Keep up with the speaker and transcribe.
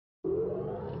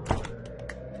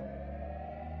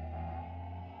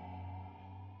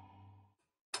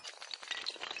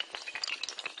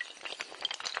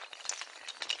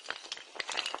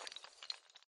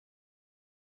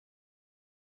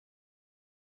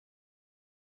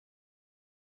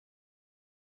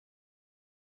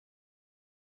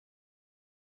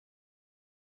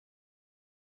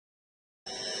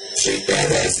Shake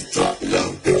that ass and drop it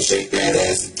low. Girl, shake that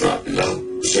ass and drop it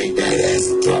low. Shake that ass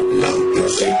and drop it low. Girl,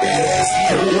 shake that ass.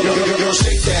 Girl,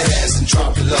 shake that ass and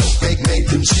drop it low. Make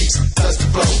them cheeks touch the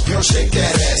floor. Girl, shake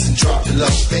that ass and drop it low.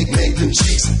 Make them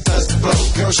cheeks touch the floor.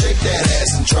 Girl, shake that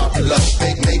ass and drop it low.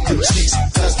 Make them cheeks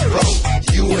touch the floor.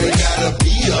 You ain't gotta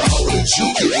be a hoe to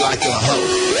juke it like a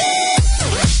hoe.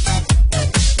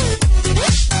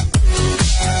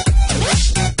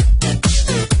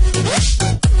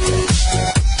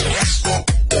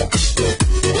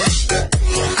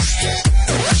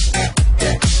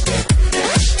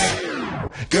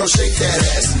 Girl, shake that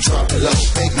ass and drop it low.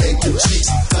 Make them cheeks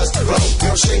touch the floor.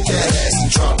 Girl, shake that ass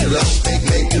and drop it low.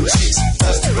 Make them cheeks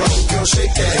touch the floor. Girl,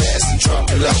 shake that ass and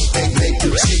drop it low. Make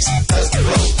them cheeks touch the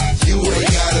floor. You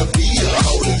ain't gotta be a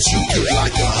hoe to juke it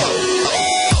like a hoe.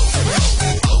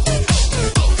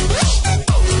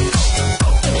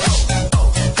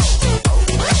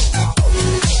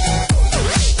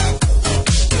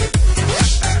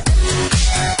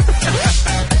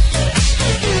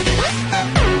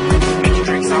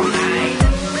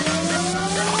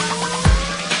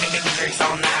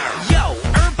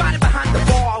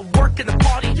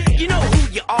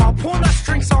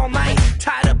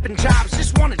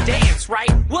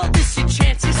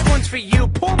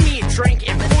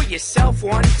 Yourself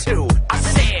 1, 2. I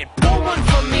said, pour one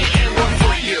for me and one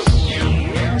for you.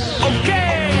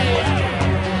 Okay.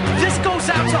 This goes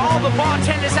out to all the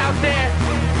bartenders out there,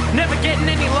 never getting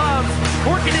any love,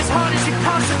 working as hard as you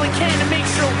possibly can to make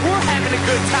sure we're having a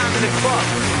good time in the club.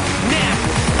 Now,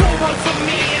 pour one for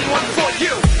me and one for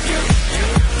you.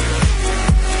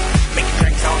 Making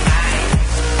drinks all night.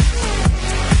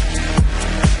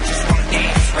 Just wanna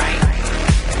dance, right?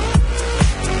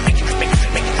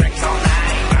 Making drinks all night.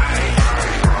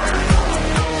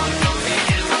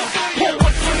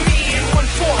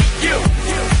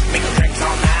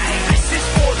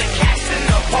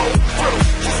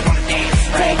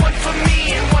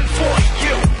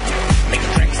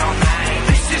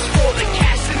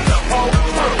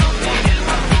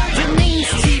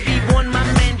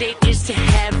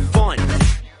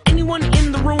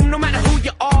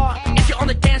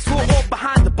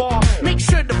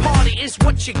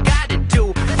 What you gotta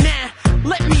do now?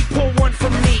 Let me pour one for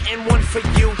me and one for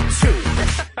you too.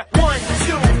 1,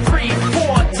 2, 3,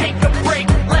 4. Take a break.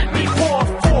 Let me pour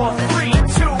 4, 3,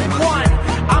 2, 1.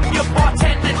 I'm your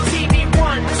bartender, TV.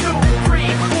 1, 2,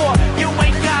 3, 4. You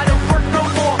ain't gotta work no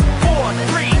more. 4,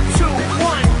 3, 2,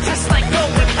 1. Just like go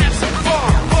and have some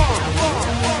fun.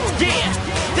 Yeah,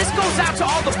 this goes out to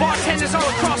all the bartenders all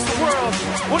across the world.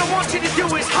 What I want you to do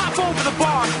is hop over the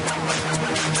bar,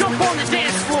 jump on the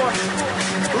dance floor.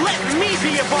 Let me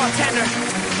be a bartender,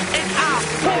 and I'll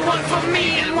pour one for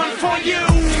me and one for you.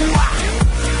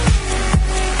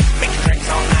 Making drinks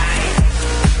all night.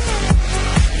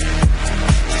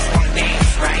 Just wanna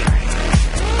dance, right?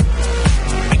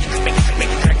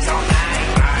 Making drinks all night.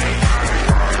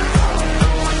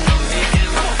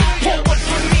 Pour one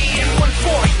for me and one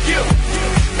for you.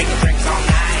 Making drinks all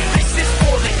night. This is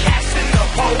for the cast and the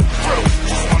whole crew.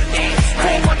 Just wanna dance,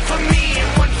 right? Pour one for me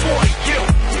and one for you.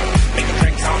 Making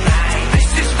drinks all night. This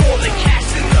is for the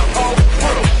cast and the whole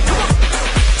crew.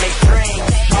 They drink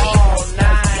all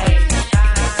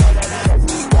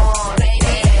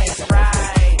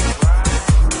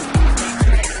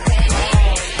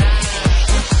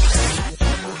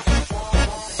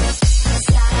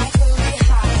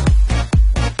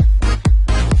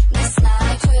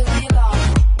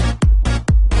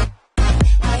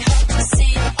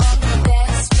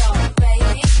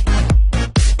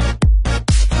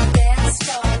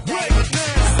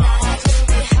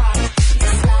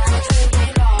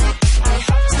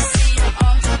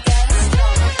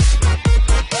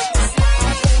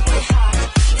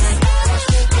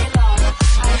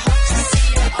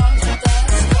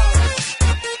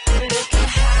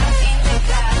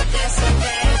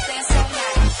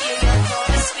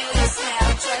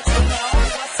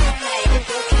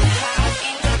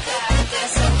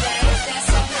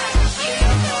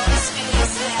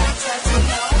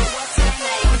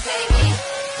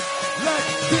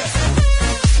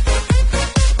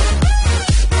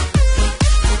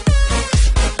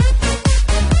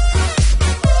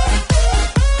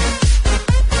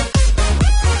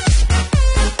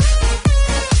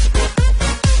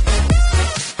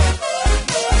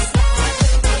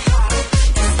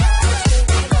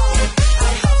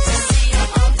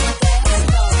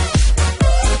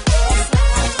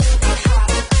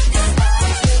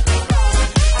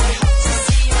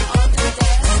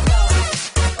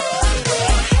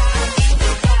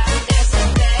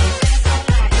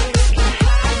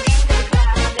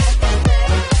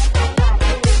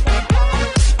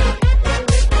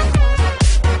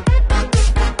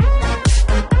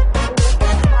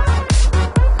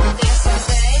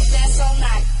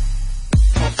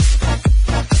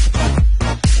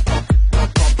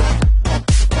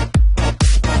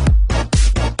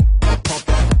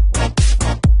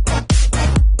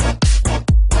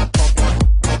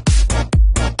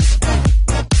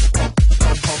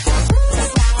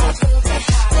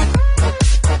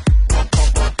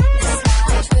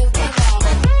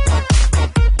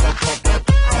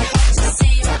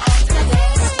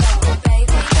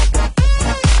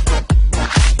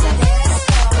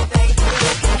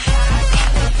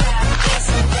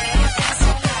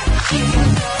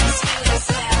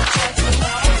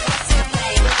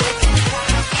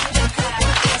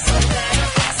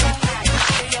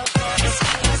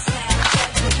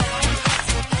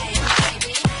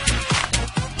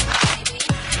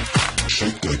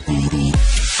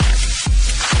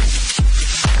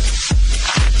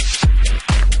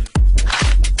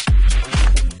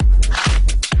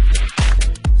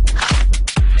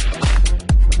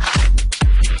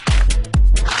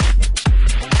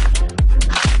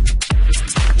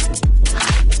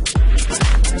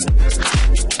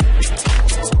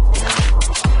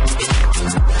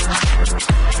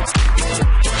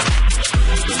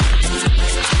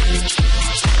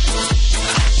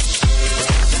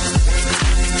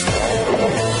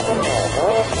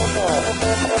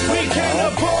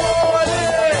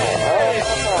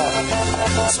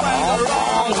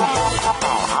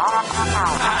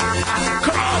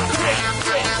Come on, quick.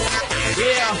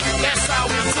 Yeah, that's how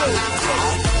we do.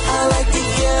 I like the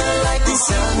girl like the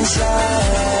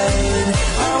sunshine.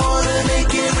 I wanna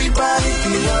make everybody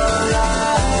feel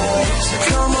alright. So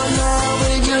come on now,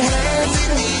 wave your hands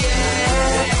in the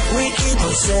air. We keep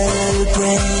on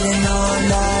celebrating all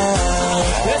night.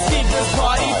 Let's keep this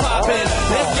party poppin'.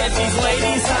 Let's get these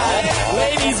ladies high.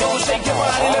 Ladies, gon' shake your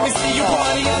body. Let me see you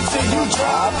party until you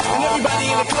drop. And everybody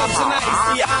in the club tonight.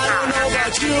 See, I don't know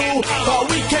about you, but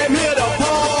we came here to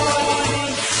party.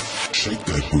 Shake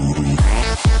that booty.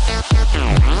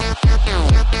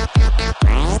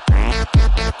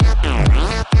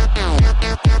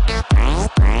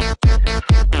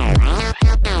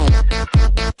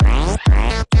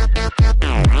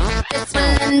 This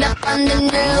will end up on the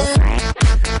news.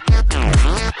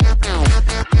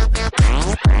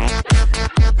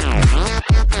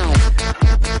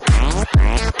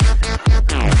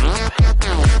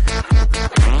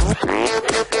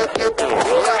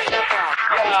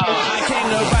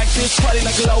 Party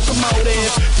like a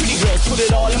locomotive. Pretty girls put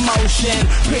it all in motion.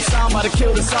 Quick song about to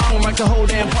kill the song and rock the whole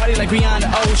damn party like beyond the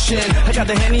ocean. I got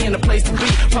the Henny and the place to be.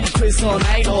 Pop a quiz all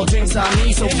night, all drinks on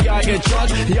me. So if y'all get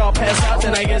drunk, y'all pass out,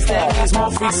 then I guess that means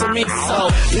more freaks for me. So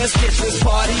let's get this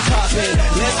party poppin'.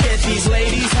 Let's get these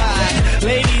ladies high.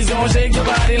 Ladies gon' shake your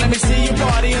body. Let me see